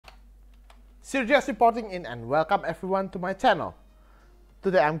Serious reporting in and welcome everyone to my channel.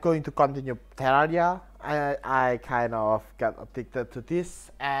 Today I'm going to continue Terraria. I kind of got addicted to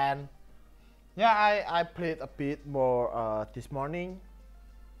this and yeah, I played a bit more this morning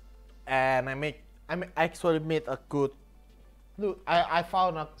and I actually made a good loot. I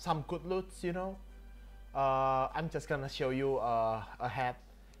found some good loots, you know. I'm just gonna show you ahead,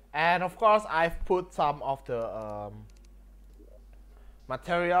 and of course I've put some of the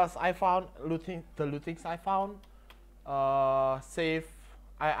materials I found, the lootings I found. Save.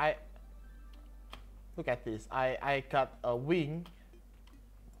 I look at this. I got a wing,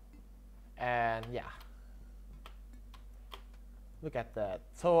 and yeah, look at that.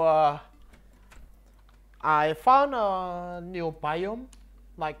 So I found a new biome,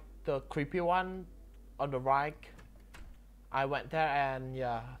 like the creepy one on the right. I went there and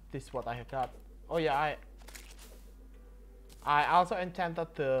yeah, this is what I got. Oh yeah, I also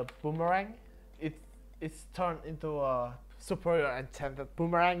enchanted the boomerang. It's turned into a superior enchanted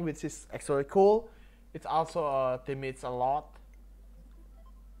boomerang, which is actually cool. It's also damage a lot.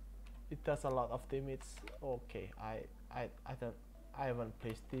 It does a lot of damage. Okay, I haven't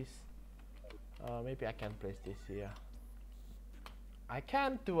placed this. Maybe I can place this here. I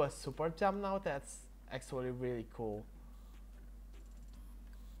can do a super jump now. That's actually really cool.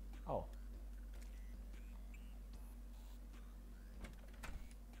 Oh.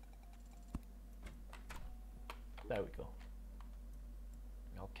 There we go.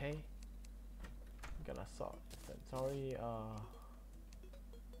 Okay. I'm gonna sort inventory.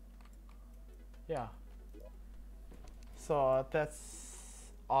 Yeah. So that's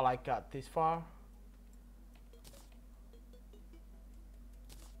all I got this far.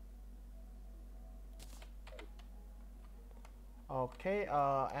 Okay,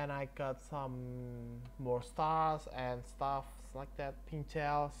 and I got some more stars and stuff like that. Pink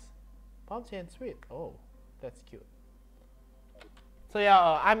shells, bouncy and sweet. Oh, that's cute. So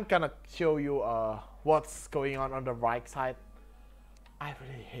yeah, I'm gonna show you what's going on the right side. I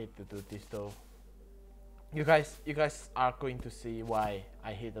really hate to do this though. You guys are going to see why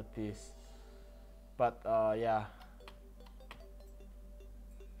I hated this. But yeah,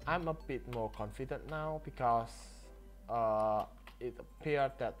 I'm a bit more confident now because it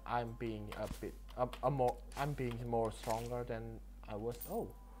appeared that I'm being a bit I'm being more stronger than I was. Oh,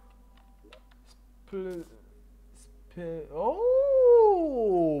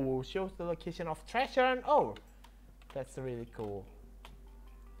 oh, shows the location of treasure. And oh, that's really cool.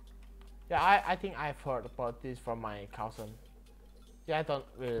 Yeah, I think I've heard about this from my cousin. Yeah, I don't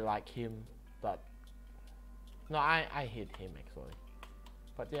really like him, but no, I hate him actually.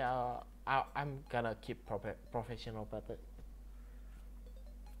 But yeah, I'm gonna keep professional about it.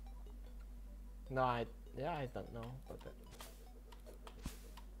 No, I don't know about that.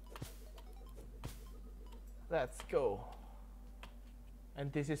 Let's go.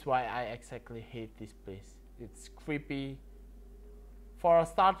 And this is why I exactly hate this place. It's creepy. For a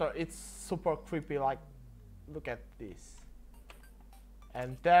starter, it's super creepy. Like, look at this.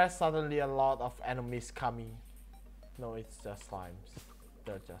 And there's suddenly a lot of enemies coming. No, it's just slimes.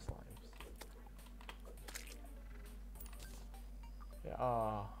 They're just slimes.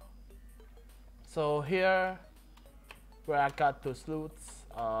 Yeah. So here, where I got those loots,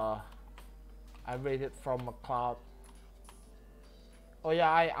 I raided from a cloud. Oh yeah,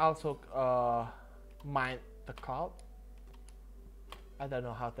 I also mined the cloud. I don't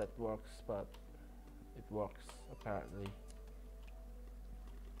know how that works, but it works apparently.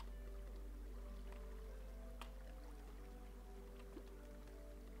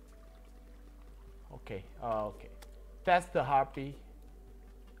 Okay, okay. That's the harpy.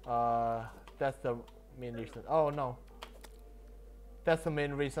 That's the main reason. Oh no. That's the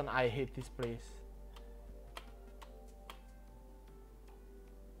main reason I hate this place.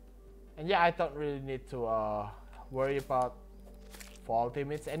 And yeah, I don't really need to worry about fall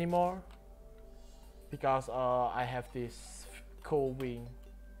damage anymore because I have this cool wing.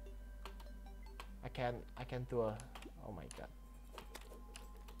 I can do a. Oh my god.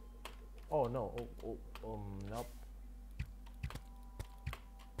 Oh no. Nope.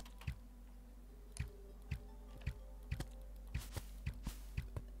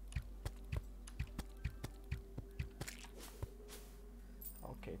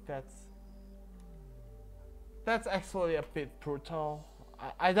 Okay, that's actually a bit brutal.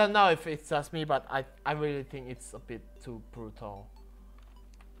 I don't know if it's just me, but I really think it's a bit too brutal.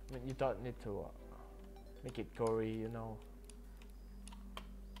 I mean, you don't need to make it gory, you know.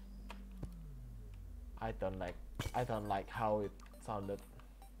 I don't like how it sounded.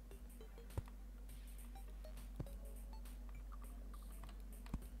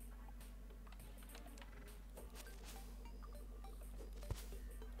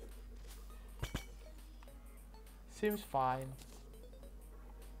 Seems fine.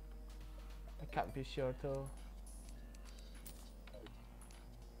 I can't be sure though.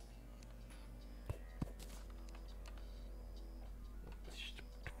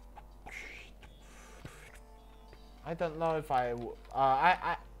 I don't know if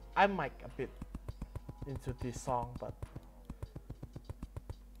I'm like a bit into this song, but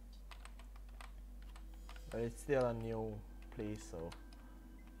it's still a new place, so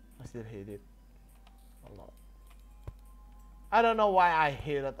I still hate it a lot. I don't know why I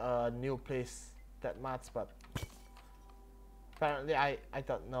hated a new place that much, but apparently I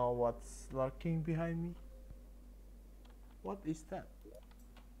don't know what's lurking behind me. What is that?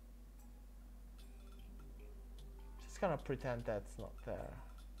 Just gonna pretend that's not there.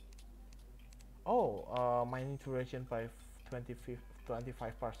 Oh, mining duration by 25%.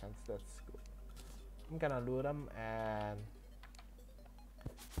 That's good. I'm gonna loot them, and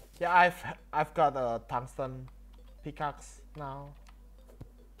yeah, I've got a tungsten pickaxe now.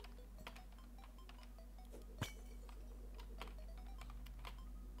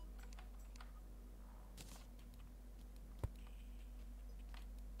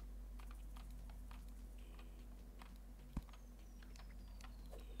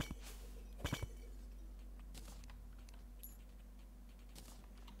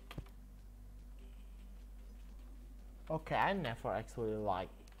 Okay, I never actually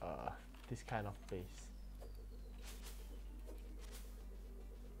liked this kind of place.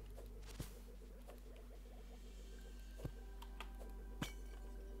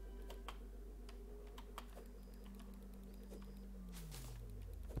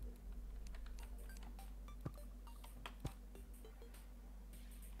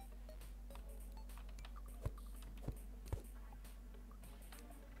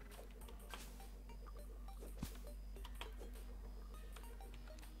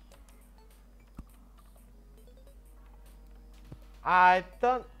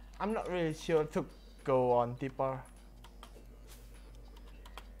 I'm not really sure to go on deeper.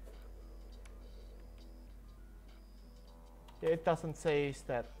 Yeah, it doesn't say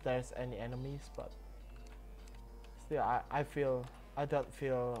that there's any enemies, but still I don't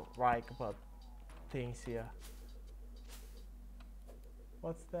feel right about things here.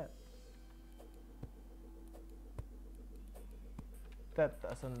 What's that? That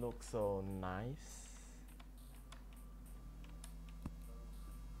doesn't look so nice.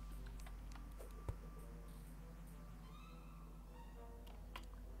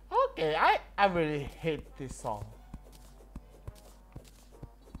 Okay, I really hate this song.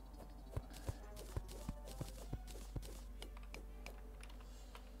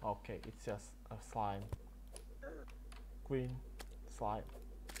 Okay, it's just a slime. Green slime.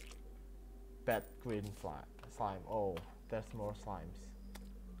 Bad green slime. Oh, there's more slimes.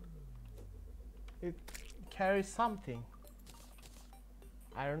 It carries something.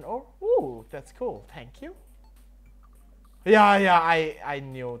 Iron ore? Ooh, that's cool. Thank you. Yeah, I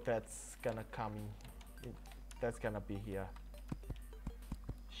knew that's gonna come in. That's gonna be here.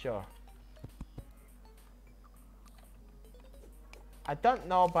 Sure. I don't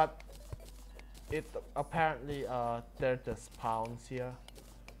know, but it apparently there just spawns here.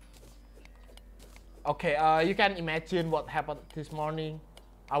 Okay, you can imagine what happened this morning.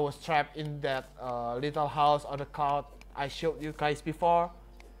 I was trapped in that little house on the cloud I showed you guys before,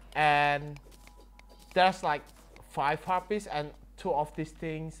 and there's like 5 harpies and 2 of these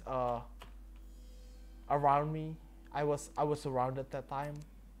things around me. I was surrounded that time.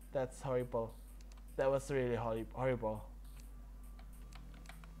 That's horrible. That was really horrible.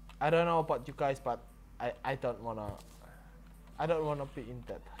 I don't know about you guys, but I don't wanna be in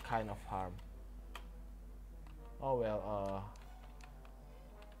that kind of harm. Oh well,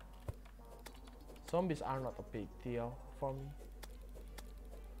 zombies are not a big deal for me.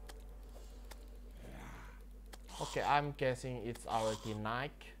 Okay, I'm guessing it's already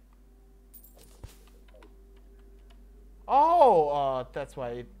night. Oh, that's why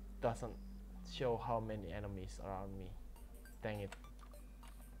it doesn't show how many enemies around me. Dang it.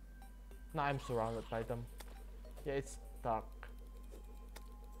 Now I'm surrounded by them. Yeah, it's dark.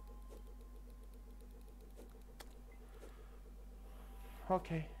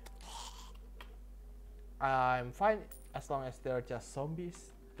 Okay. I'm fine as long as they're just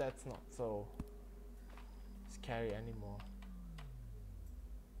zombies. That's not so scary anymore.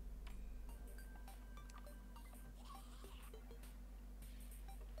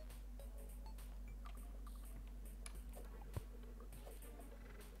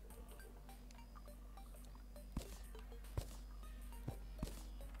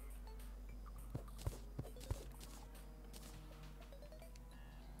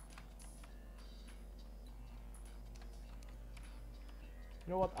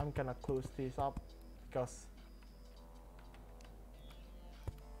 know what? I'm gonna close this up because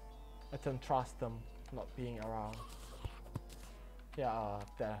I don't trust them not being around. Yeah,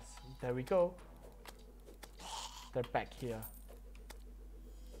 there we go. They're back here.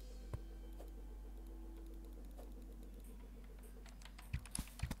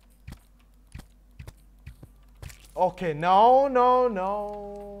 Okay, no, no,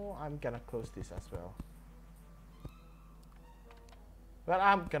 no. I'm gonna close this as well. But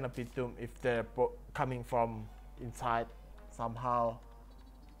I'm gonna be doomed if they're coming from inside somehow.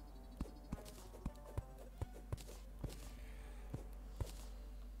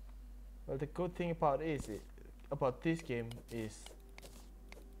 Well, the good thing about this game is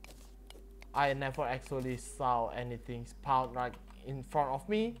I never actually saw anything spawn right in front of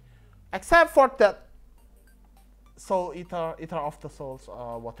me, except for that soul eater of the souls,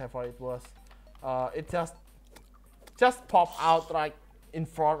 whatever it was. It just popped out right in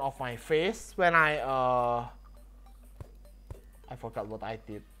front of my face when I forgot what I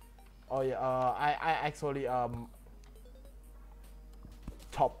did. Oh yeah, I actually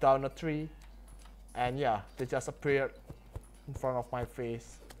chopped down a tree, and yeah, they just appeared in front of my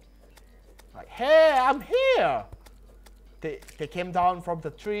face. Like, hey, I'm here! They came down from the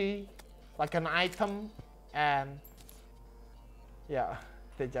tree like an item, and yeah,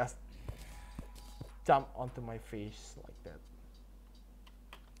 they just jumped onto my face like that.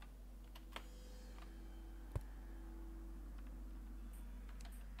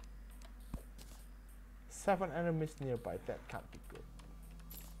 Seven enemies nearby, that can't be good.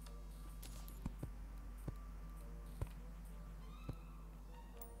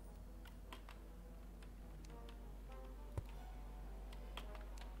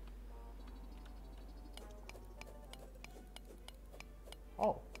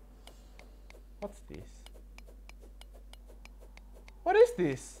 Oh, what's this? What is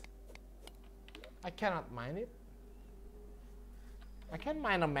this? I cannot mine it. I can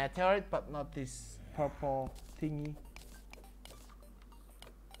mine a meteorite, but not this purple thingy.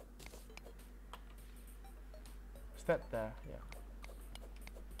 Is that there? Yeah.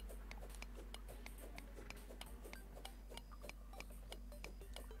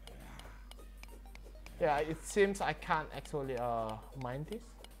 Yeah, it seems I can't actually mine this.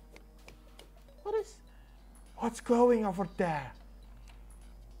 What's glowing over there?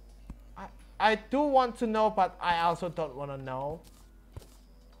 I do want to know, but I also don't want to know.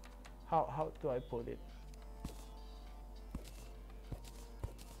 How do I put it?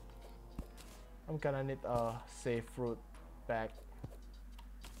 I'm gonna need a safe route back.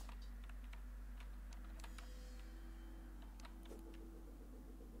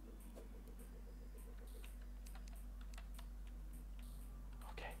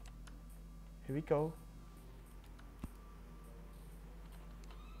 Okay, here we go.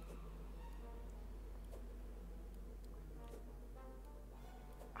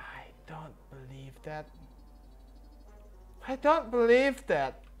 I don't believe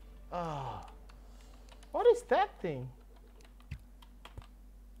that. Oh, what is that thing?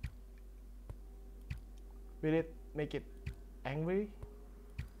 Will it make it angry?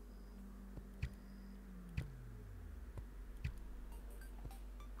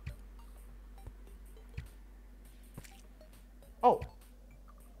 Oh.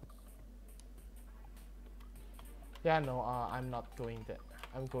 Yeah, no, I'm not doing that.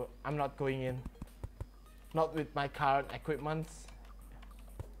 I'm not going in. Not with my current equipment.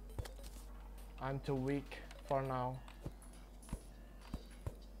 I'm too weak for now.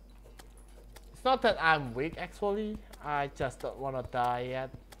 It's not that I'm weak actually. I just don't wanna die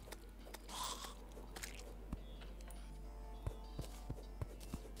yet.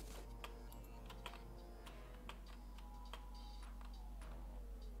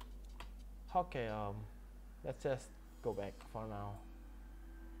 Okay, let's just go back for now.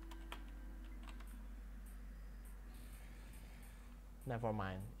 Never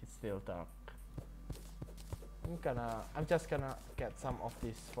mind, it's still dark. I'm just gonna get some of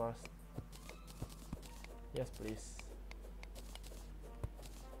this first. Yes, please.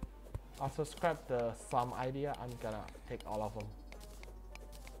 Also scrap the some idea, I'm gonna take all of them.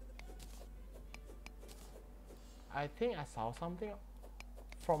 I think I saw something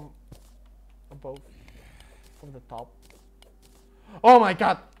from above, from the top. Oh my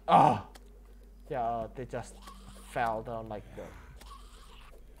god! Oh! Yeah, they just fell down like that.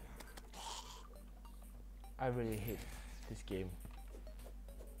 I really hate this game.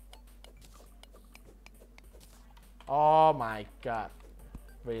 Oh my god.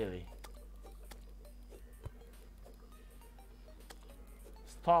 Really?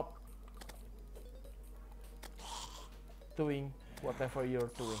 Stop doing whatever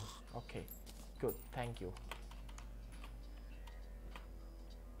you're doing. Okay, good, thank you.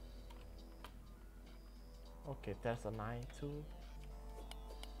 Okay, there's a 9 too.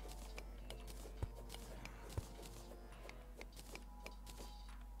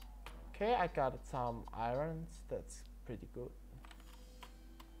 Okay, I got some irons, that's pretty good.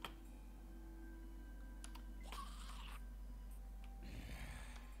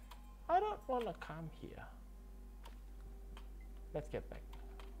 I don't wanna come here. Let's get back.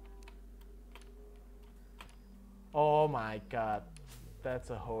 Oh my god,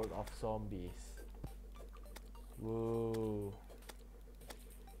 that's a horde of zombies. Whoa.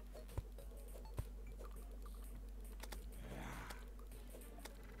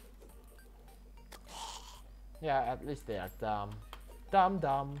 Yeah, at least they are dumb.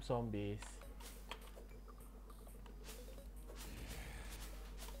 Dumb zombies.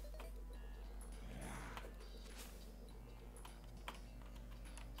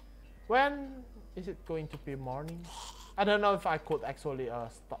 When is it going to be morning? I don't know if I could actually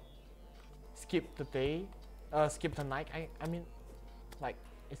skip the day, skip the night. I mean, like,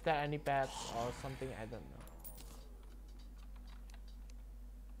 is there any bad or something? I don't know.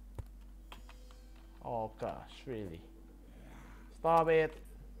 Oh gosh, really? Stop it!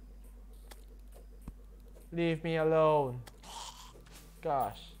 Leave me alone.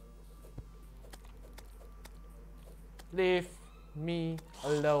 Gosh. Leave me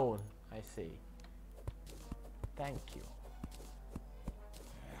alone, I say. Thank you.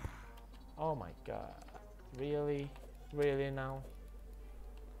 Oh my god. Really? Really now?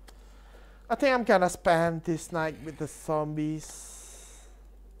 I think I'm gonna spend this night with the zombies.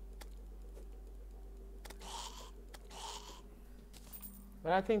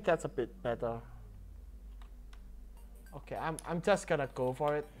 But I think that's a bit better. Okay, I'm just gonna go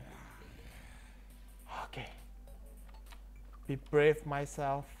for it. Okay. Be brave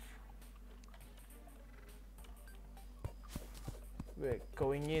myself. We're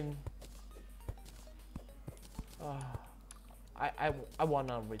going in. I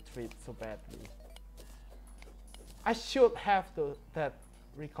wanna retreat so badly. I should have that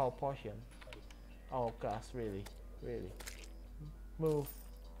recall potion. Oh gosh, really, really. Move.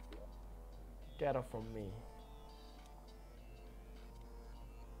 Get off from me.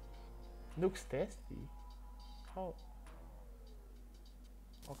 Looks tasty. How?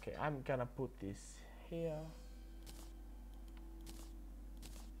 Okay, I'm gonna put this here.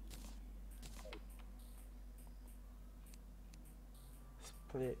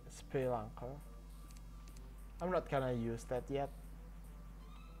 Spelunker. I'm not gonna use that yet.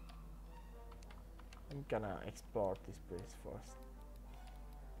 I'm gonna explore this place first.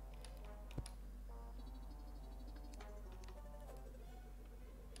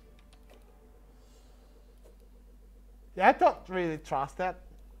 Yeah, I don't really trust that.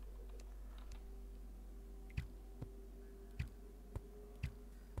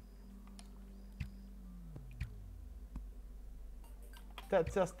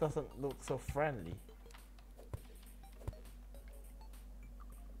 That just doesn't look so friendly.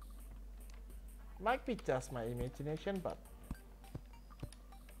 Might be just my imagination, but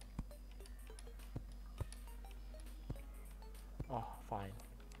oh, fine.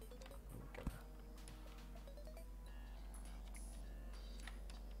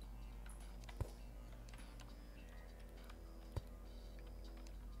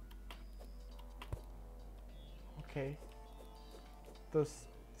 Okay. This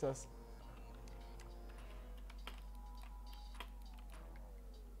just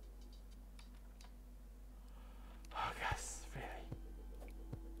oh gosh, really.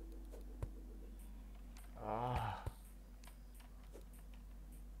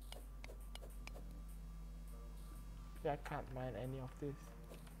 Yeah, I can't mine any of this.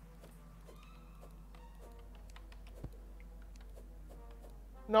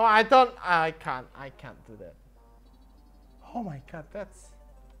 No, I don't. I can't do that. Oh my god, that's...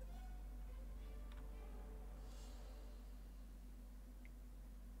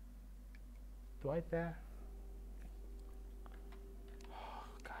 Do I dare? Oh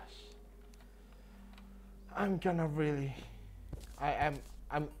gosh. I'm gonna really...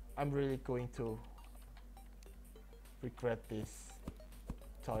 I'm really going to regret this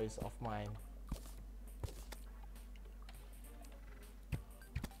choice of mine.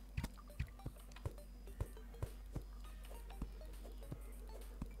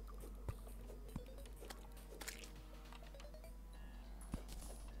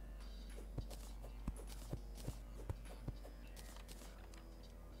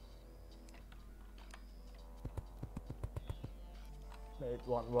 It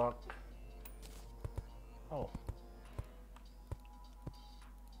won't work. Oh.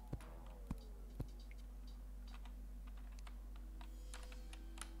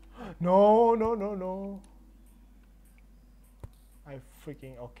 No, no, no, no. I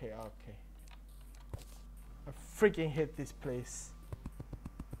freaking okay. I freaking hate this place.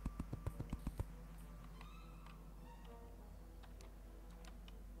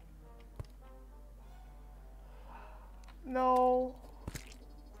 No.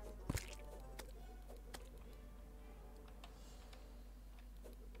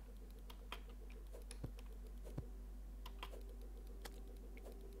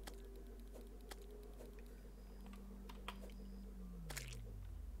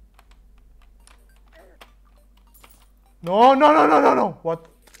 No, no, no, no, no, no. What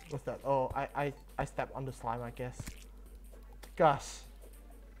was that? Oh, I stepped on the slime, I guess. Gosh.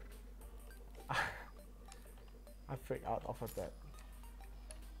 I freaked out off of that.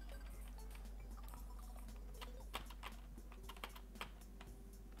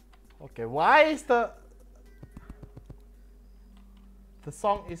 Okay, why is the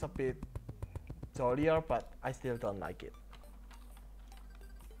song is a bit jollier, but I still don't like it.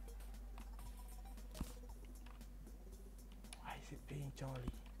 Why is it being jolly?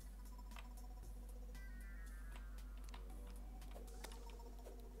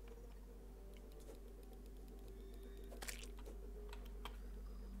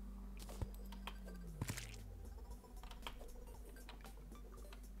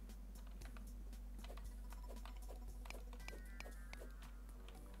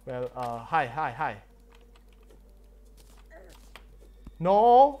 Well, hi.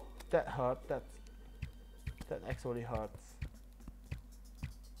 No, that hurt. That actually hurts.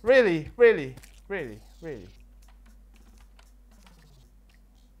 Really.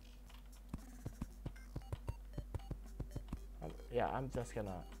 Yeah, I'm just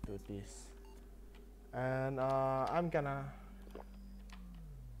gonna do this, and I'm gonna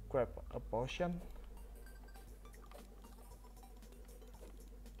grab a potion.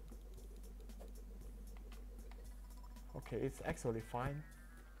 Okay, it's actually fine.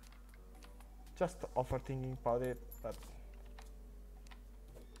 Just overthinking about it, but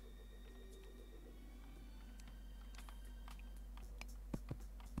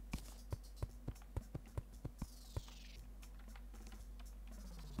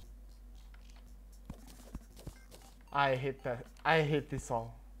I hate that. I hate this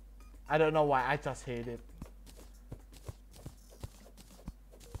song. I don't know why. I just hate it.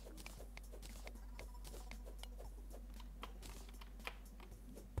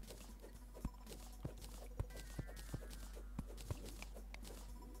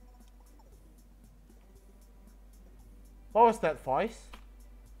 What was that voice?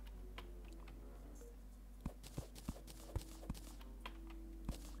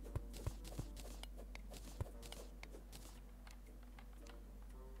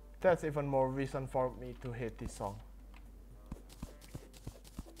 That's even more reason for me to hate this song.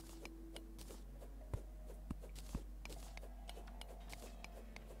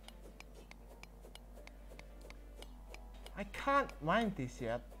 I can't mine this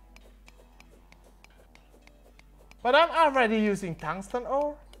yet. But I'm already using tungsten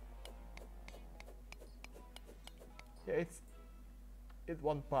ore. Yeah, it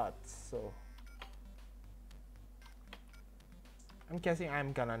won't bud, so I'm guessing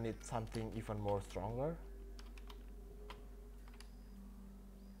I'm gonna need something even more stronger.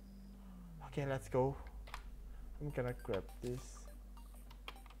 Okay, let's go. I'm gonna grab this.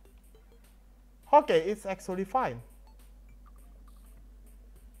 Okay, it's actually fine.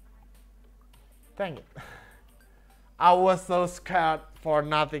 Dang it. I was so scared for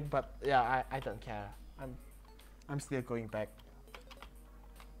nothing, but yeah, I don't care. I'm still going back.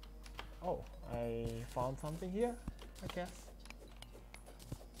 Oh, I found something here, I guess.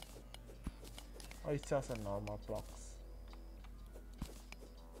 Oh, it's just a normal blocks.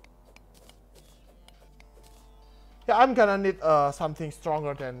 Yeah, I'm gonna need something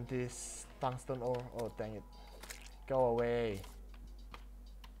stronger than this tungsten ore. Oh, dang it. Go away.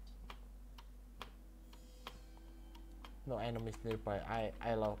 No enemies nearby.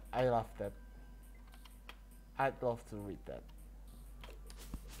 I love that. I'd love to read that.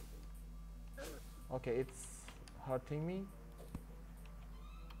 Okay, it's hurting me.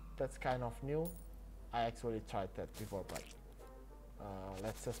 That's kind of new. I actually tried that before, but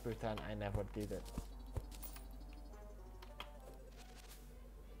let's just pretend I never did it.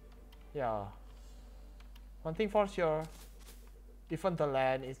 Yeah. One thing for sure, even the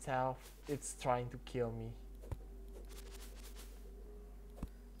land itself, it's trying to kill me.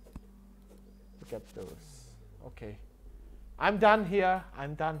 Look at those. Okay. I'm done here.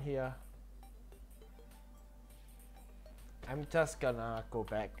 I'm just gonna go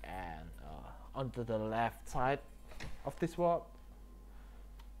back and onto the left side of this world.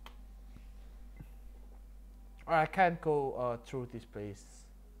 Or I can't go through this place,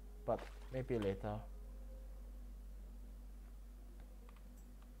 but maybe later.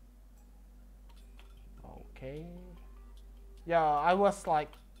 Okay. Yeah, I was like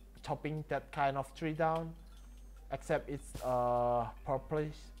chopping that kind of tree down, except it's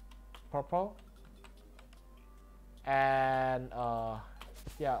purplish, purple, and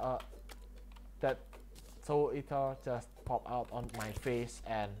yeah, that soul eater just pop out on my face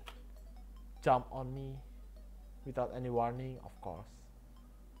and jump on me without any warning, of course.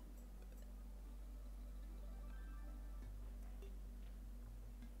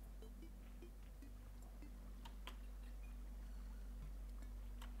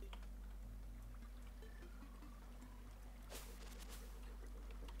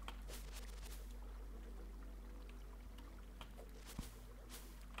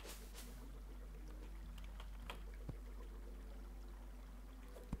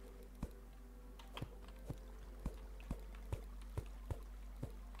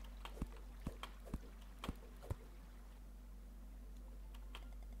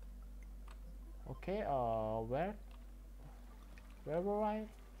 Okay, where were I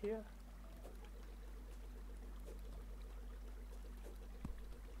here?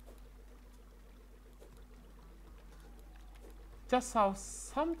 Just saw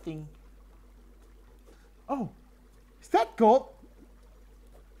something. Oh, is that gold?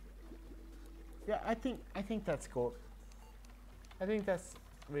 Yeah, I think that's gold. I think that's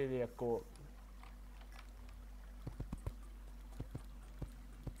really a gold.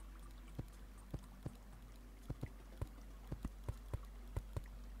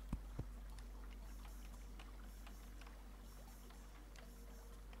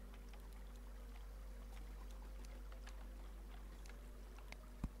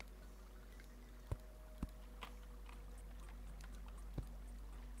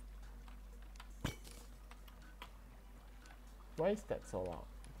 Why is that so loud?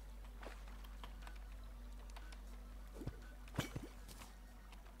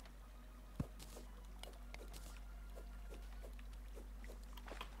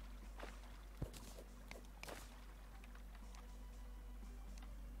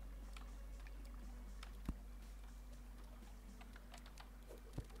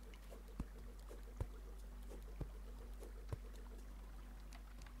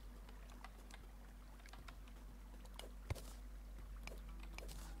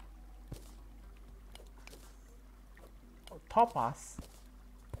 Oh, topaz.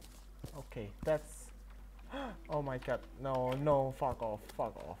 Okay, that's. Oh my god! No, no! Fuck off!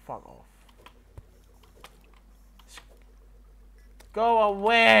 Fuck off! Fuck off! Go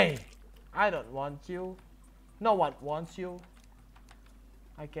away! I don't want you. No one wants you.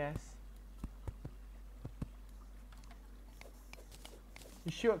 I guess.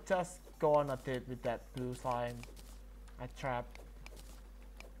 You should just go on a date with that blue slime. I trapped.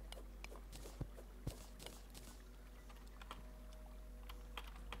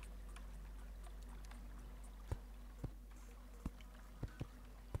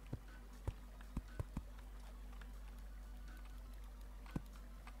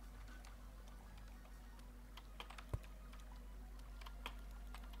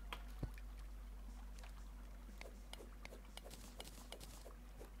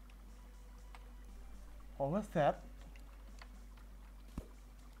 Oh, what's that?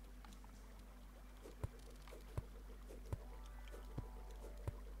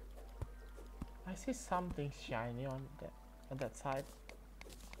 I see something shiny on that side.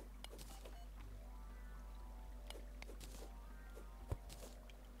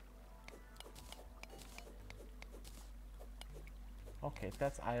 Okay,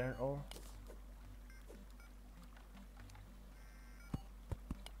 that's iron ore.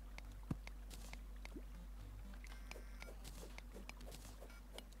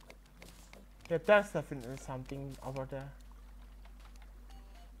 Yeah, there's definitely something over there.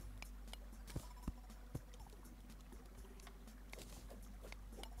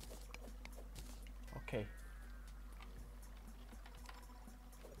 Okay.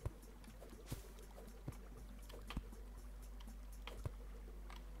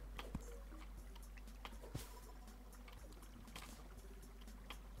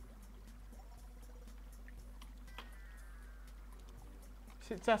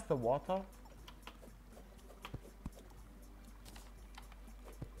 Is it just the water?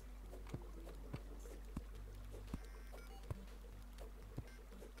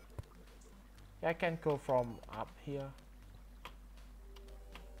 Yeah, I can go from up here.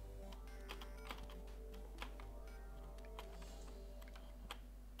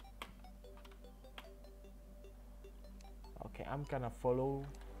 Okay, I'm gonna follow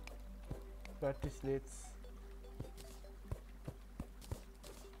where this leads.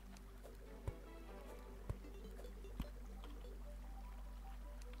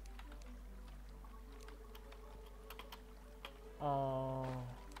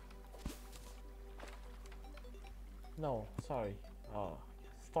 No, sorry.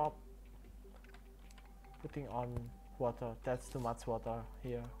 Stop putting on water. That's too much water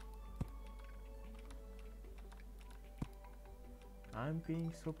here. I'm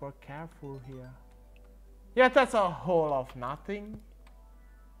being super careful here. Yeah, that's a whole of nothing.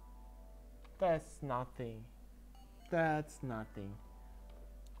 That's nothing. That's nothing.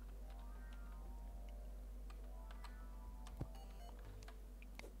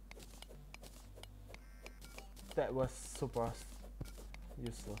 That was super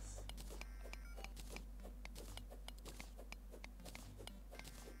useless.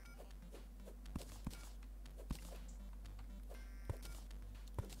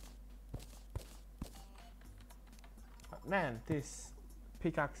 But man, this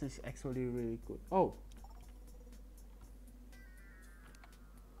pickaxe is actually really good. Oh,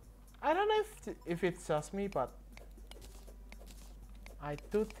 I don't know if it's just me, but I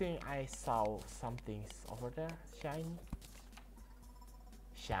do think I saw some things over there. Shiny.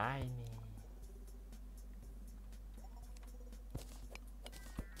 Shiny.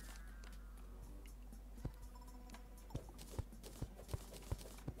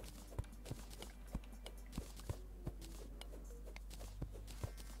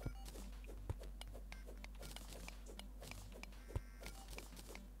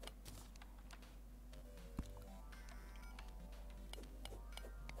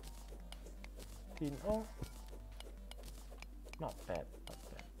 Oh, not bad, not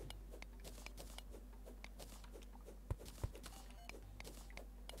bad.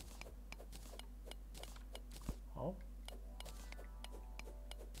 Oh,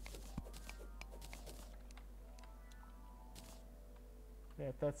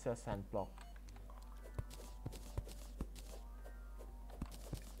 yeah, that's a sand block.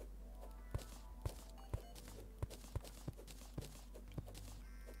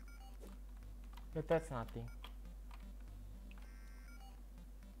 But that's nothing.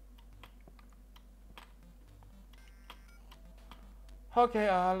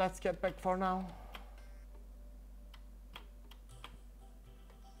 Okay, let's get back for now.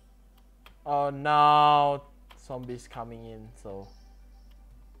 Oh no, zombies coming in, so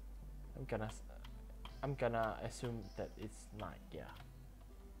I'm gonna assume that it's night. Yeah.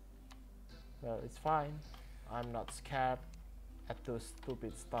 Well, it's fine. I'm not scared at those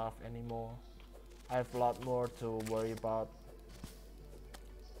stupid stuff anymore. I have a lot more to worry about.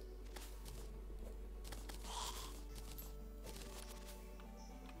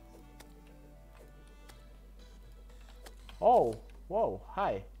 Oh, whoa,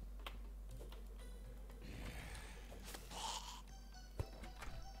 hi.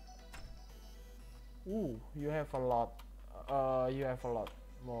 Ooh, you have a lot. You have a lot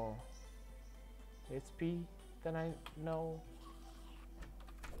more HP than I know.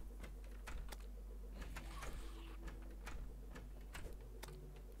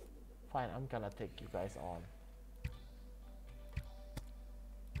 Fine, I'm gonna take you guys on.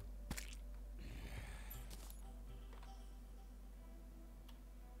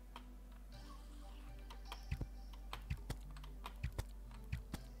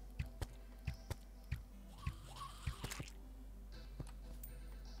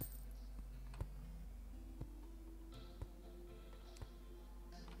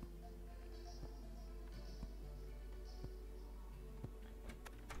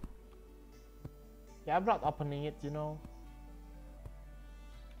 Yeah, I'm not opening it, you know.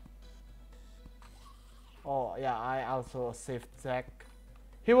 Oh yeah, I also saved Jack.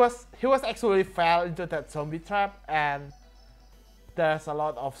 He was actually fell into that zombie trap, and there's a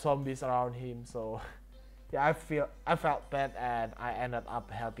lot of zombies around him, so yeah, I felt bad, and I ended up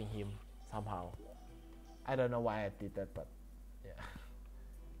helping him somehow. I don't know why I did that, but yeah.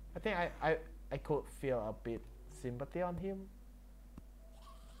 I think I could feel a bit sympathy on him.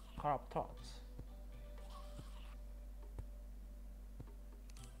 Corrupt thoughts.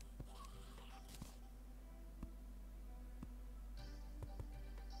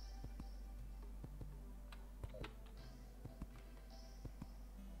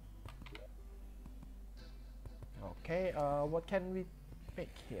 Okay, what can we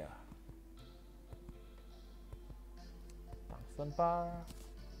make here? Tungsten bar.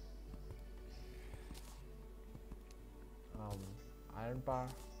 Iron bar.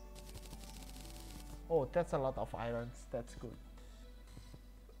 Oh, that's a lot of irons. That's good.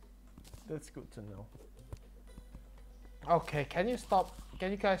 That's good to know. Okay, can you stop?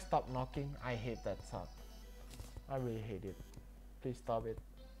 Can you guys stop knocking? I hate that sound. I really hate it. Please stop it.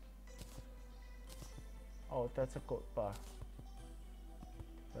 Oh, that's a gold bar.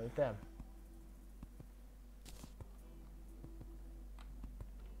 Well, damn.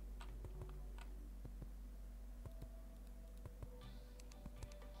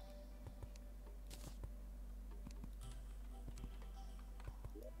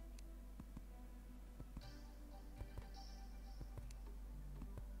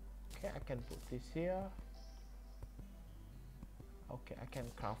 Okay, I can put this here. Okay, I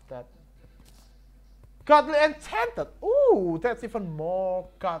can craft that. Godly enchanted! Ooh, that's even more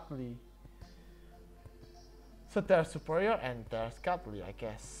godly. So there's superior and there's godly, I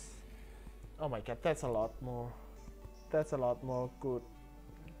guess. Oh my god, that's a lot more. That's a lot more good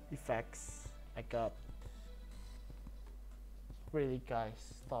effects I got. Really,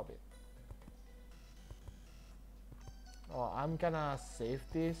 guys, stop it. Oh, I'm gonna save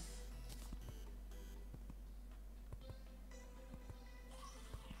this.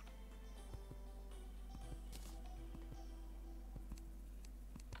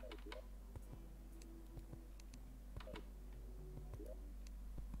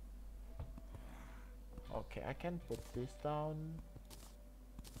 Okay, I can put this down.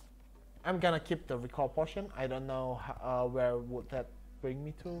 I'm gonna keep the recall potion. I don't know where would that bring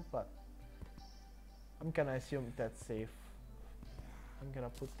me to, but I'm gonna assume that's safe. I'm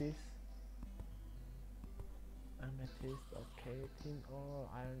gonna put this. Amethyst, okay, tin ore,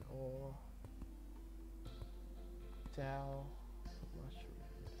 iron ore, gel, mushrooms.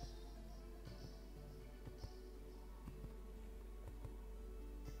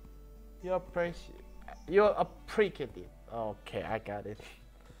 You're appreciated. Okay, I got it.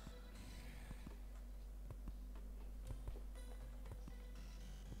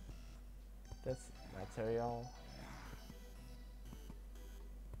 That's material.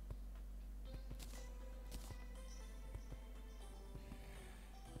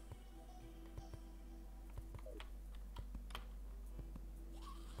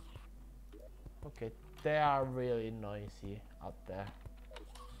 Okay, they are really noisy out there.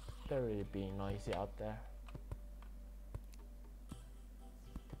 They're really being noisy out there.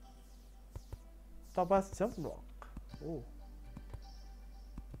 Topaz jump block. Ooh.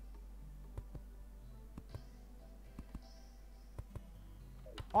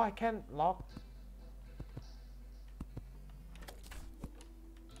 Oh, I can lock.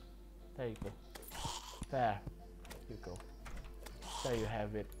 There you go. There you go. There you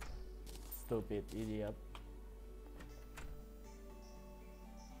have it. Stupid idiot.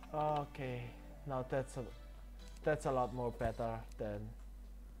 Okay, now that's a lot more better than.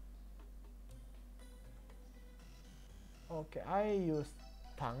 Okay, I use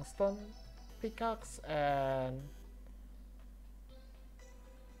tungsten pickaxe and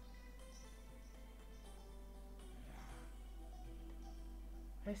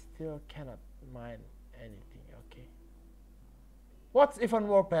I still cannot mine anything. Okay, what's even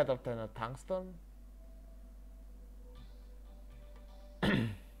more better than a tungsten?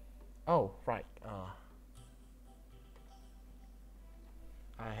 Oh, right.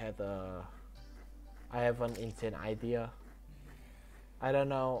 I have an insane idea. I don't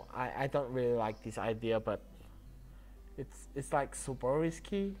know. I don't really like this idea, but it's like super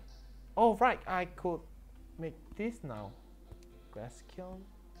risky. Oh, right. I could make this now. Glass kiln.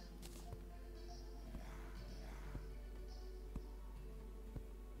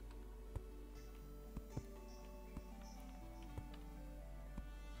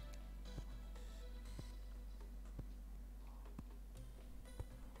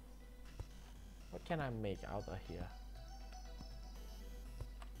 What can I make out of here?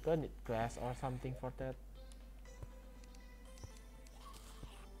 Do I need glass or something for that?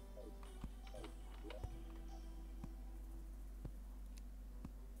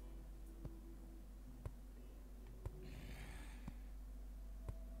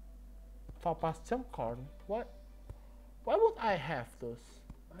 Topaz jump corn? What? Why would I have those?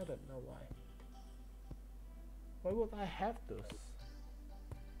 I don't know why. Why would I have those?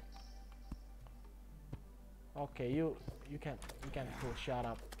 Okay, you can shut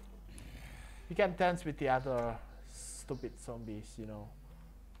up. You can dance with the other stupid zombies, you know.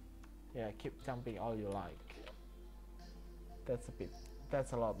 Yeah, keep jumping all you like.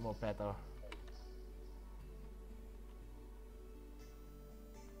 That's a lot more better.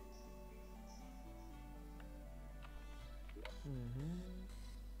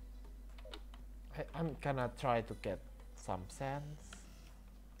 I'm gonna try to get some sands.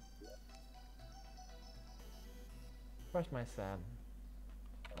 Where's my sand?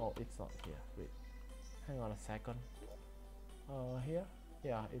 Oh, it's not here. Wait, hang on a second. Here?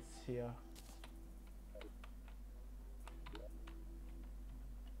 Yeah, it's here.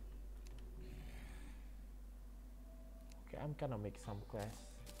 Okay, I'm gonna make some glass.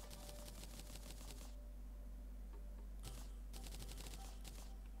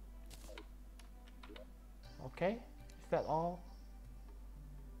 Okay, is that all?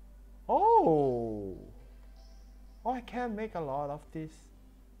 Oh! Oh, I can make a lot of this.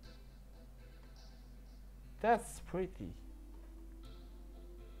 That's pretty.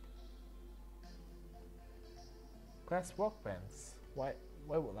 Glass workbench. Why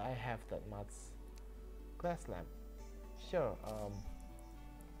would I have that much glass lamp? Sure.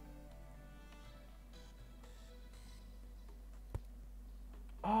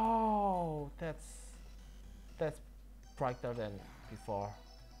 Oh, that's brighter than before.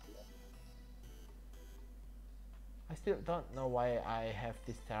 I still don't know why I have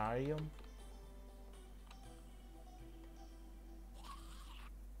this terrarium.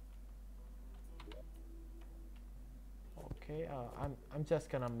 Okay, I'm just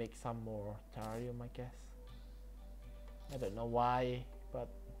gonna make some more terrarium, I guess. I don't know why, but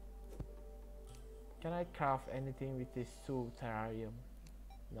can I craft anything with this 2 terrarium?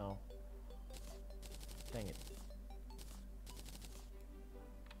 No. Dang it.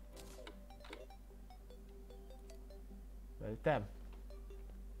 Well, damn.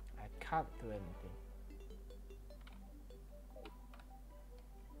 I can't do anything.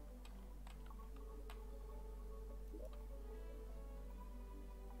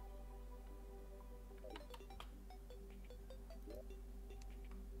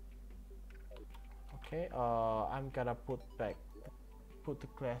 Okay, I'm gonna put the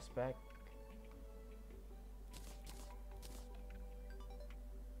glass back.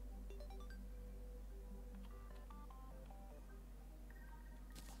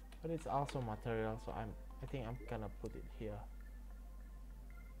 But it's also material, so I think I'm gonna put it here.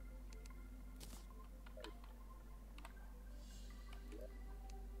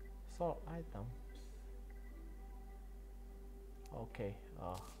 Sort items. Okay,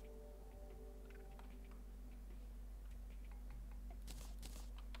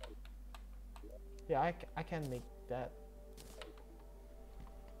 yeah, I can make that.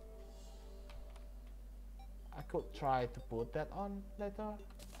 I could try to put that on later.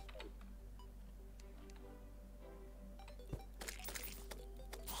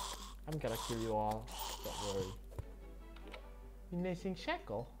 I'm gonna kill you all, don't worry. Amazing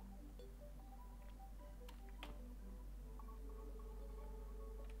shackle?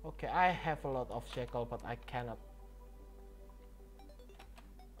 Okay, I have a lot of shackle, but I cannot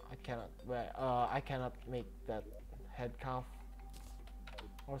wear, I cannot make that head cuff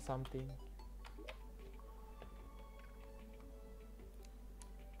or something.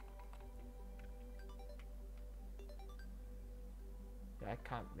 Yeah, I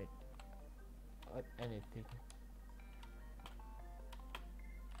can't make anything.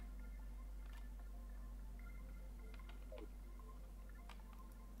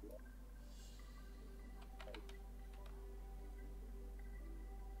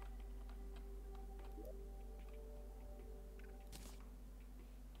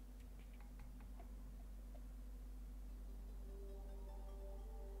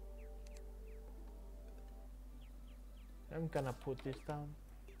 I'm gonna put this down.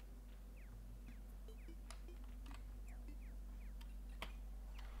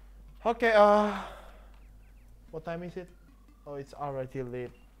 Okay, what time is it? Oh, it's already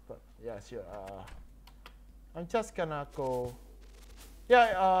late, but yeah, sure. I'm just gonna go.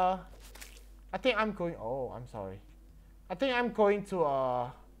 Yeah, I think I'm going. Oh, I'm sorry. I think I'm going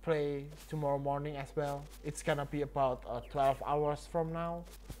to play tomorrow morning as well. It's gonna be about 12 hours from now.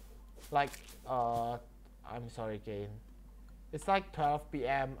 Like, I'm sorry again. It's like 12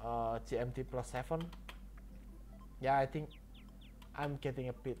 p.m. GMT plus 7. Yeah, I think I'm getting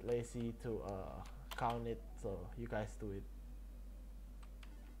a bit lazy to count it, so you guys do it.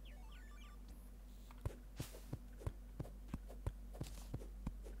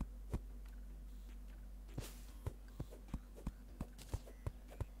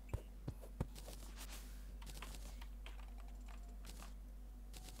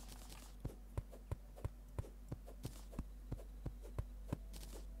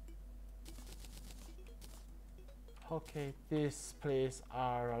 Okay, these places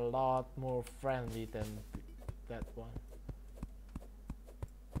are a lot more friendly than that one.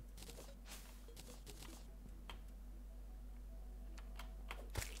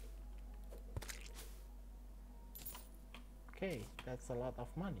 Okay, that's a lot of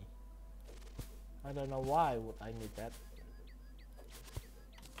money. I don't know why would I need that.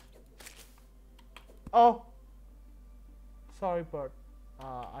 Oh! Sorry, bird.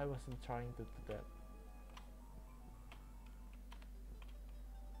 I wasn't trying to do that.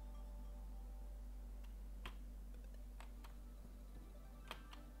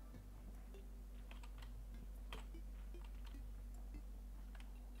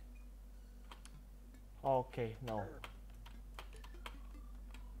 Okay, no.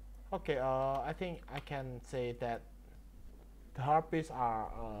 Okay, I think I can say that the harpies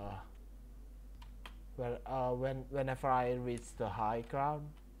are whenever I reach the high ground.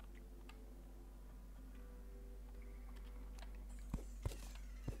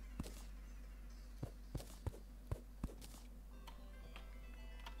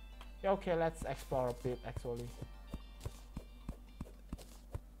 Yeah, okay, let's explore a bit actually.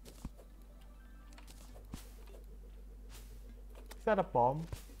 Is that a bomb?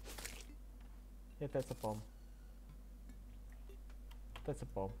 Yeah, that's a bomb. That's a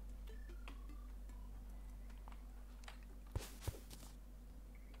bomb.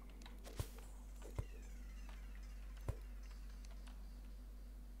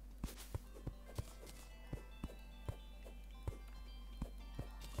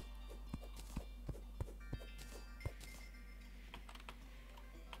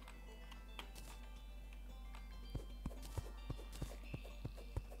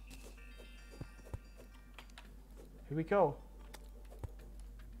 Here we go.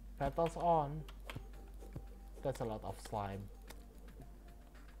 Battle's on. That's a lot of slime.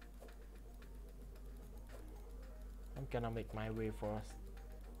 I'm gonna make my way first.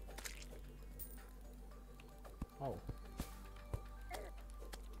 Oh.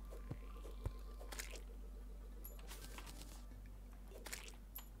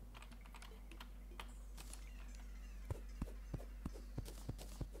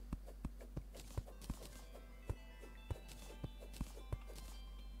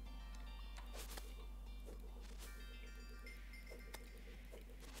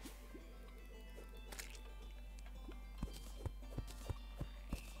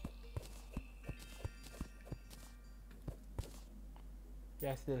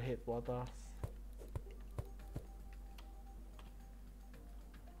 Yeah, I still hit waters.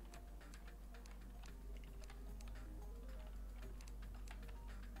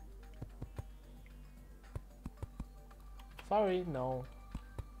 Sorry, no.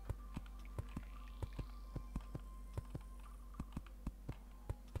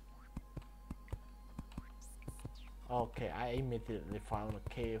 Okay, I immediately found a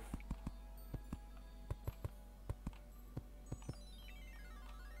cave.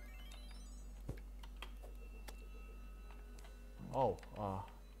 Oh,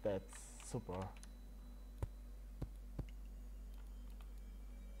 that's super.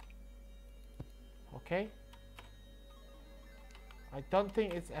 Okay. I don't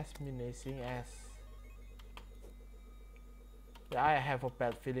think it's as menacing as... Yeah, I have a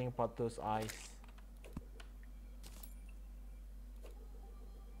bad feeling about those eyes.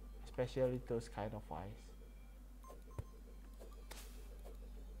 Especially those kind of eyes.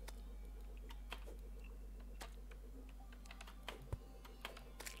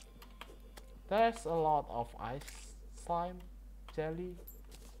 There's a lot of ice slime, jelly.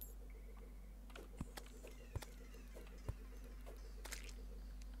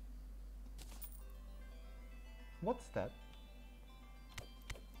 What's that?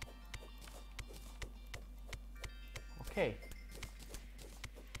 Okay.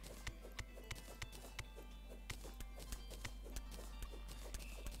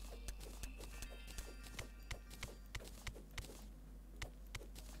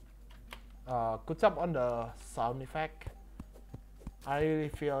 Good job on the sound effect. I really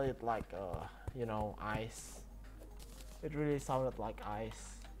feel it like, you know, ice. It really sounded like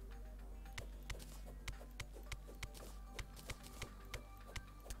ice.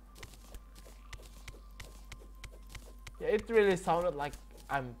 Yeah, it really sounded like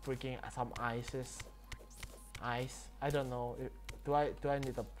I'm freaking some ice. I don't know. Do I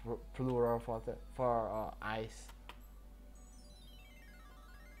need a plural for ice?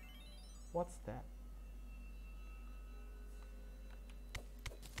 What's that?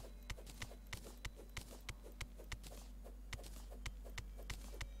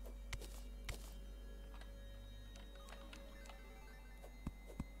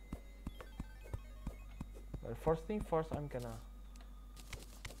 Well, first thing first, I'm gonna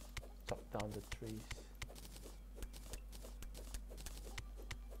chop down the trees.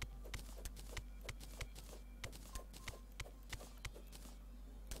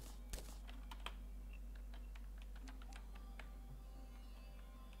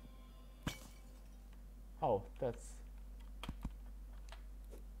 Oh, that's...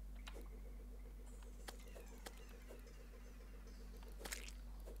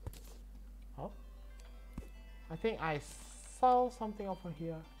 Oh? I think I saw something over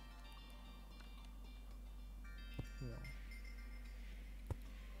here. No.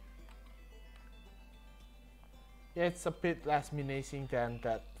 Yeah, it's a bit less menacing than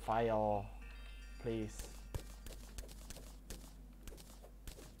that fire place.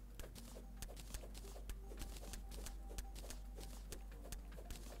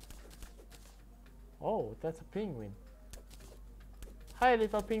 Oh, that's a penguin. Hi,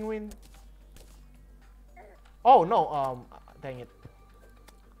 little penguin. Oh no, dang it.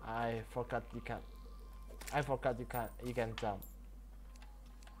 I forgot you can jump.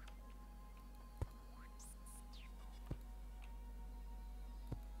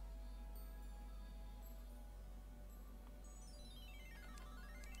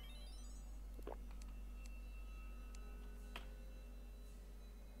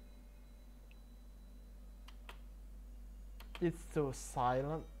 It's too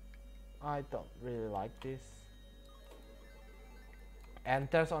silent. I don't really like this. And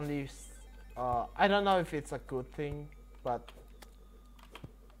there's only, I don't know if it's a good thing, but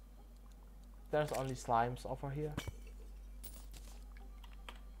there's only slimes over here.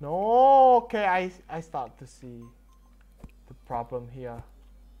 No, okay, I start to see the problem here.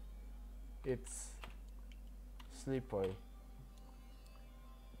 It's slippery.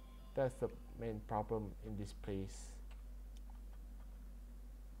 That's the main problem in this place.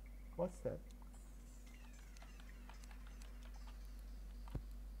 What's that?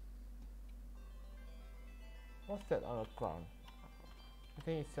 What's that on the ground? I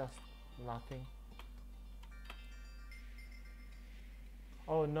think it's just nothing.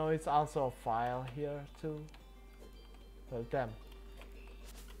 Oh no, it's also a file here too. Well, damn.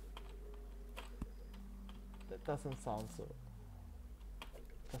 That doesn't sound so...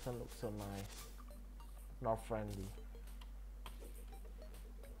 doesn't look so nice. Not friendly.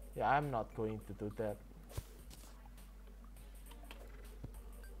 Yeah, I'm not going to do that.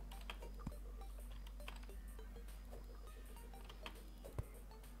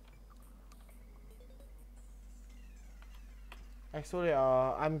 Actually,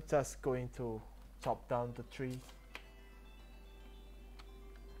 I'm just going to chop down the tree.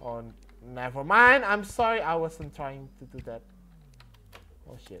 Oh, never mind. I'm sorry, I wasn't trying to do that.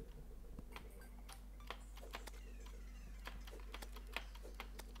 Oh shit.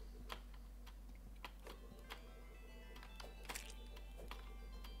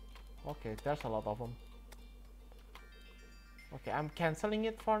 Okay, there's a lot of them. Okay, I'm canceling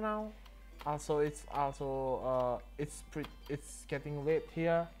it for now. Also, it's getting late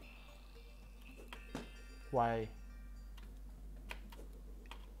here. Why?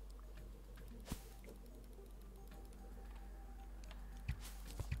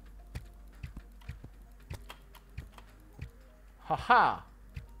 Haha.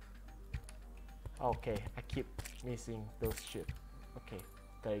 Okay, I keep missing those shit. Okay,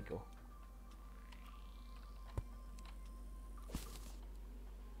 there you go.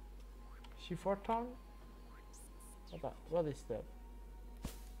 Shiforton? What is that?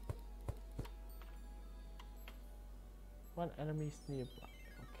 One enemy is nearby.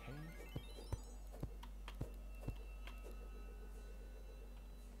 Okay.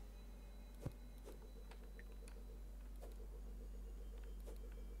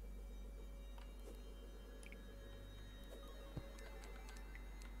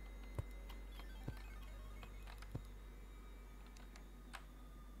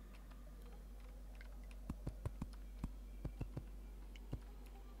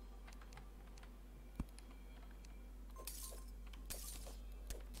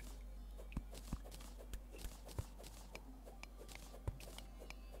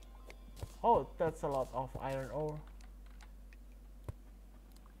 Oh, that's a lot of iron ore.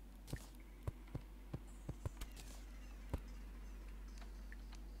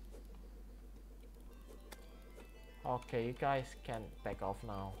 Okay, you guys can back off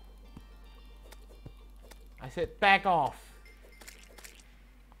now. I said back off!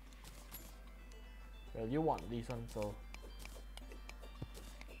 Well, you want this one, so...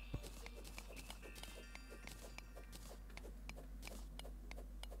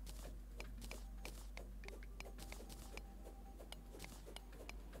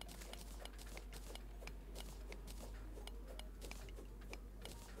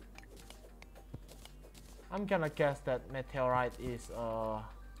 I'm gonna guess that meteorite is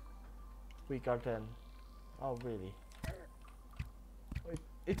weaker than... Oh really?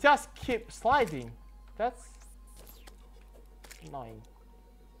 It just keeps sliding. That's annoying.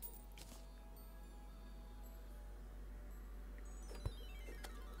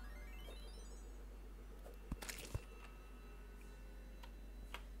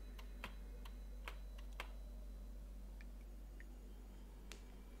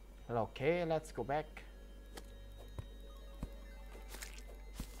 Well, okay, let's go back.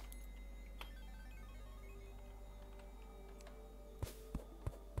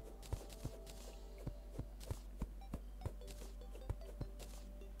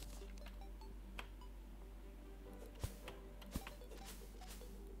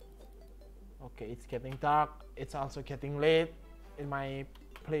 Okay, it's getting dark. It's also getting late in my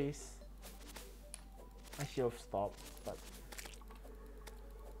place. I should have stopped, but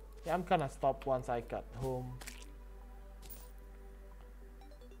yeah, I'm gonna stop once I got home.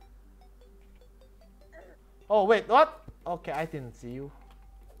 Oh wait, what? Okay, I didn't see you.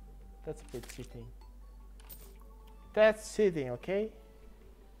 That's a bit cheating. That's cheating, okay?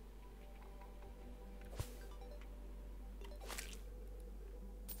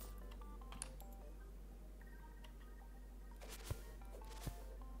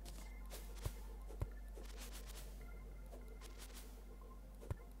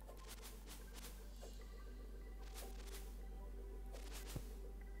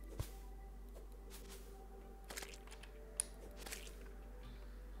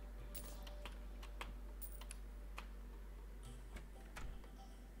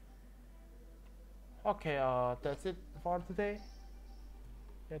 Okay, that's it for today.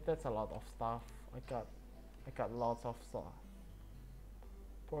 Yeah, that's a lot of stuff. I got lots of stuff.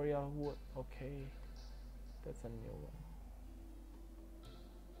 Boreal wood. Okay, that's a new one.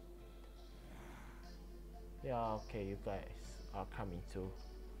 Yeah, okay, you guys are coming too.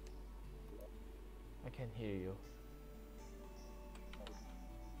 I can hear you.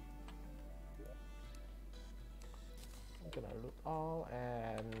 I'm gonna loot all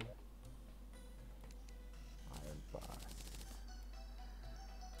and iron bars.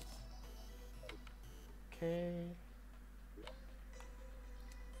 Okay.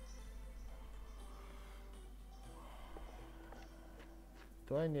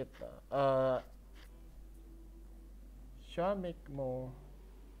 Do I need should I make more?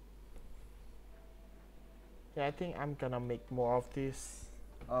 Yeah, I think I'm gonna make more of this.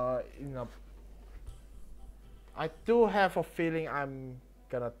 In a I do have a feeling I'm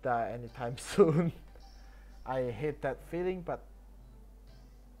gonna die anytime soon. I hate that feeling, but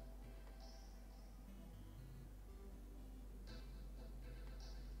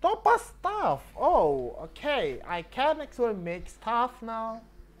Topaz stuff. Oh, okay. I can actually make stuff now.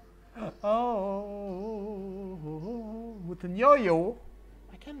 Oh, with a yo-yo,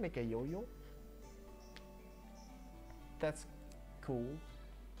 I can make a yo-yo. That's cool.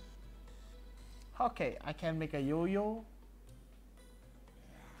 Okay, I can make a yo-yo.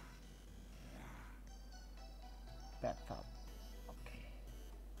 Bathtub. Okay.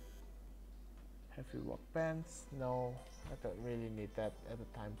 Heavy workbench. No, I don't really need that at the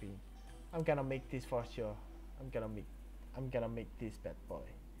time being. I'm gonna make this for sure. I'm gonna make this bad boy.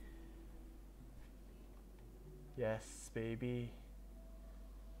 Yes, baby.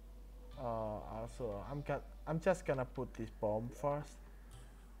 Also, I'm just gonna put this bomb first.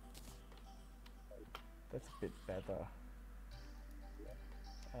 That's a bit better.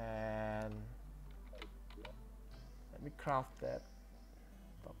 And let me craft that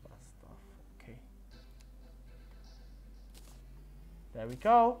stuff. Okay. There we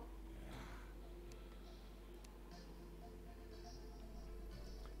go.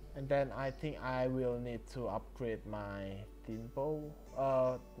 And then I think I will need to upgrade my tin bow.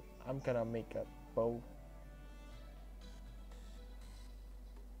 I'm gonna make a bow.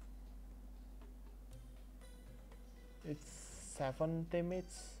 It's 7 damage.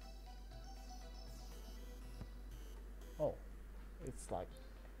 Oh, it's like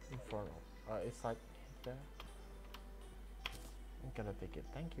infernal. It's like there. I'm gonna take it.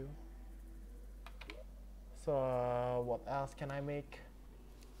 Thank you. So what else can I make?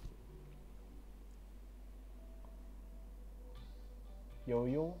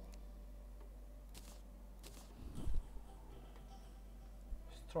 Yo-yo.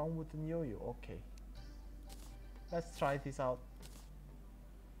 Strong wooden yo-yo. Okay. Let's try this out.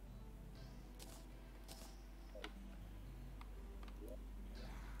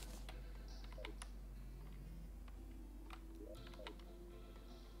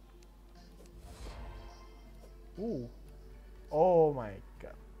 Ooh. Oh my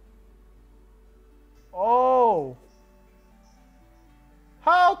god. Oh!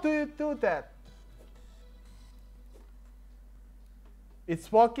 How do you do that? It's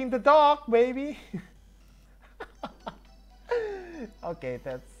walking the dog, baby. Okay,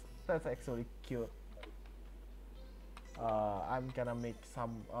 that's actually cute. I'm gonna make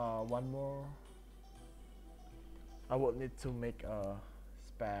some one more. I would need to make a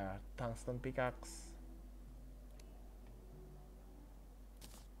spare tungsten pickaxe.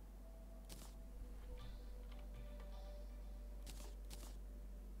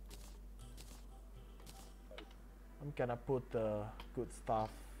 I'm gonna put the good stuff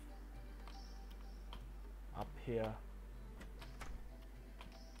up here.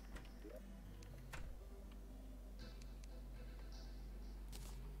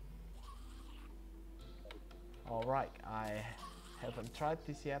 Alright, I haven't tried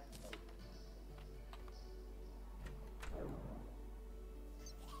this yet.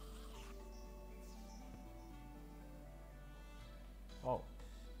 Oh.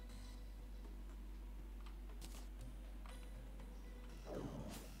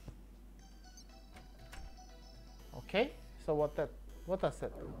 Okay, so what does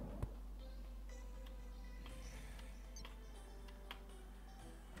that do?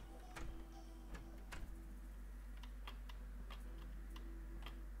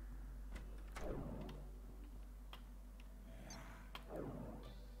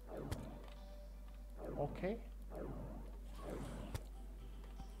 Okay.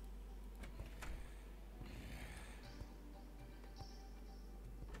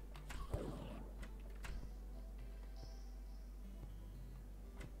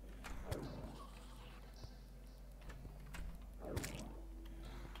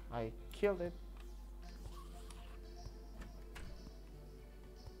 killed it.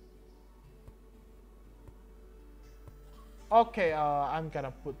 Okay, I'm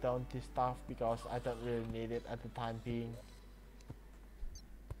gonna put down this stuff because I don't really need it at the time being.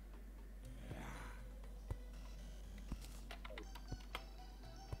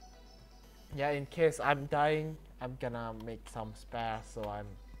 Yeah, in case I'm dying, I'm gonna make some spare, so I'm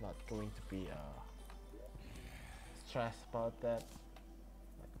not going to be stressed about that.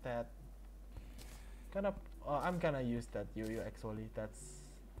 Like that. I'm gonna use that yo-yo actually. That's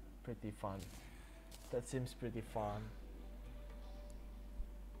pretty fun. That seems pretty fun.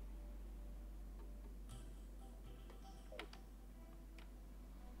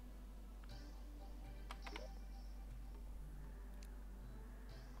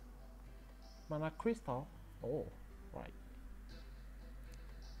 Mana crystal? Oh, right.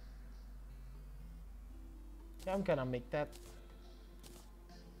 Yeah, I'm gonna make that.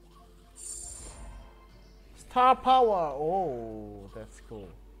 Star power! Oh, that's cool.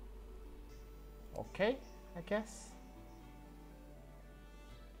 Okay, I guess.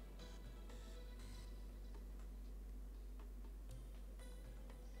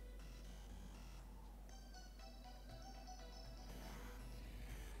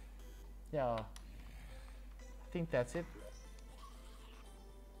 Yeah, I think that's it.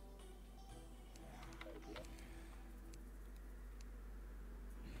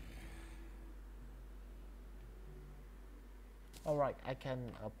 Alright, I can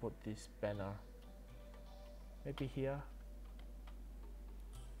put this banner maybe here.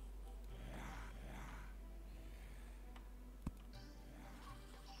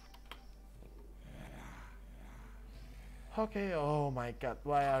 Okay, oh my god,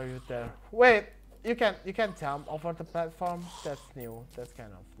 why are you there? Wait, you can jump over the platform? That's new, that's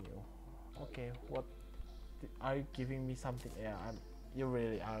kind of new. Okay, what are you giving me something? Yeah, you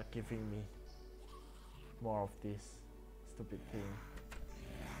really are giving me more of this stupid thing.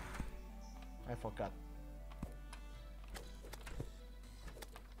 I forgot.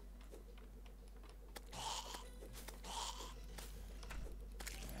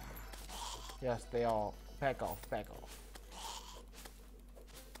 Yes, they all back off, back off.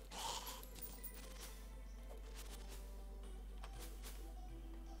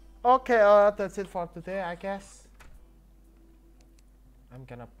 Okay, that's it for today, I guess. I'm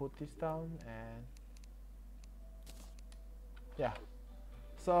gonna put this down and yeah.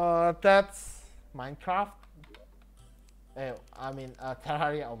 So that's Minecraft. I mean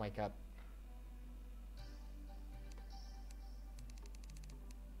Terraria. Oh my god.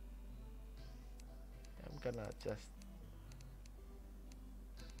 I'm gonna just.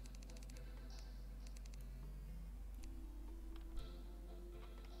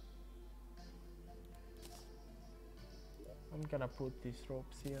 I'm gonna put these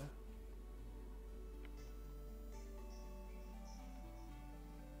ropes here.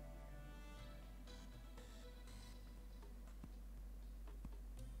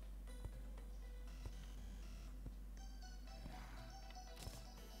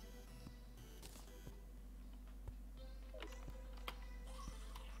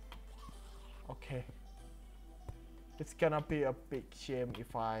 Okay. It's gonna be a big shame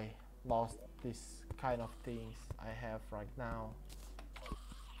if I lost this kind of things I have right now.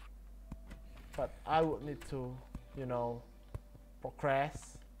 But I would need to, you know,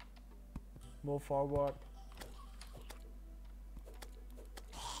 progress, move forward.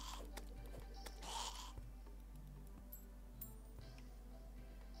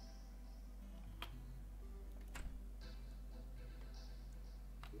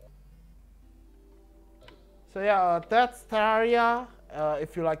 So yeah, that's Terraria.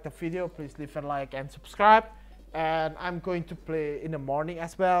 If you like the video, please leave a like and subscribe. And I'm going to play in the morning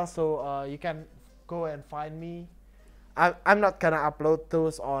as well, so you can go and find me. I'm not gonna upload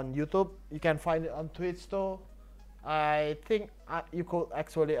those on YouTube. You can find it on Twitch though. I think you could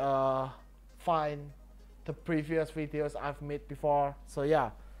actually find the previous videos I've made before. So yeah,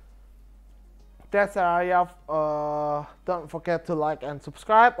 that's Terraria. Don't forget to like and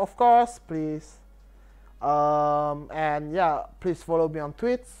subscribe, of course, please. And yeah, please follow me on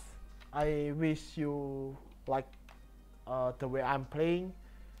Twitch. I wish you like the way I'm playing.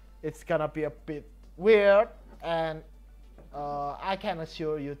 It's gonna be a bit weird, and I can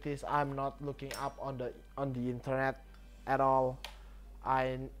assure you this: I'm not looking up on the internet at all.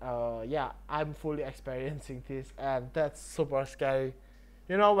 Yeah, I'm fully experiencing this, and that's super scary.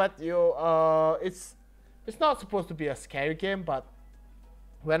 You know what? It's not supposed to be a scary game, but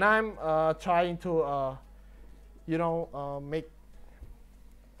when I'm trying to you know, make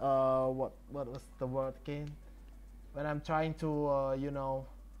what was the word again? When I'm trying to you know,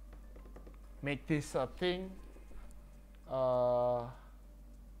 make this a thing. Uh,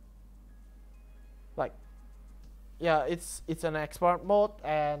 like, yeah, it's an expert mode,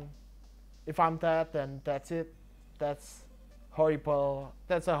 and if I'm dead, then that's it. That's horrible.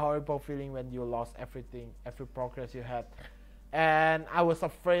 That's a horrible feeling when you lost everything, every progress you had, and I was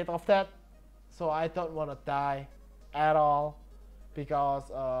afraid of that, so I don't want to die at all,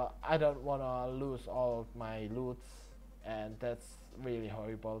 because I don't want to lose all my loots, and that's really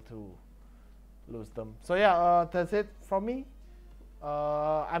horrible to lose them. So yeah, that's it from me.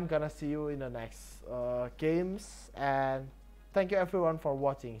 I'm gonna see you in the next games, and thank you everyone for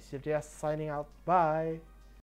watching. Just signing out. Bye.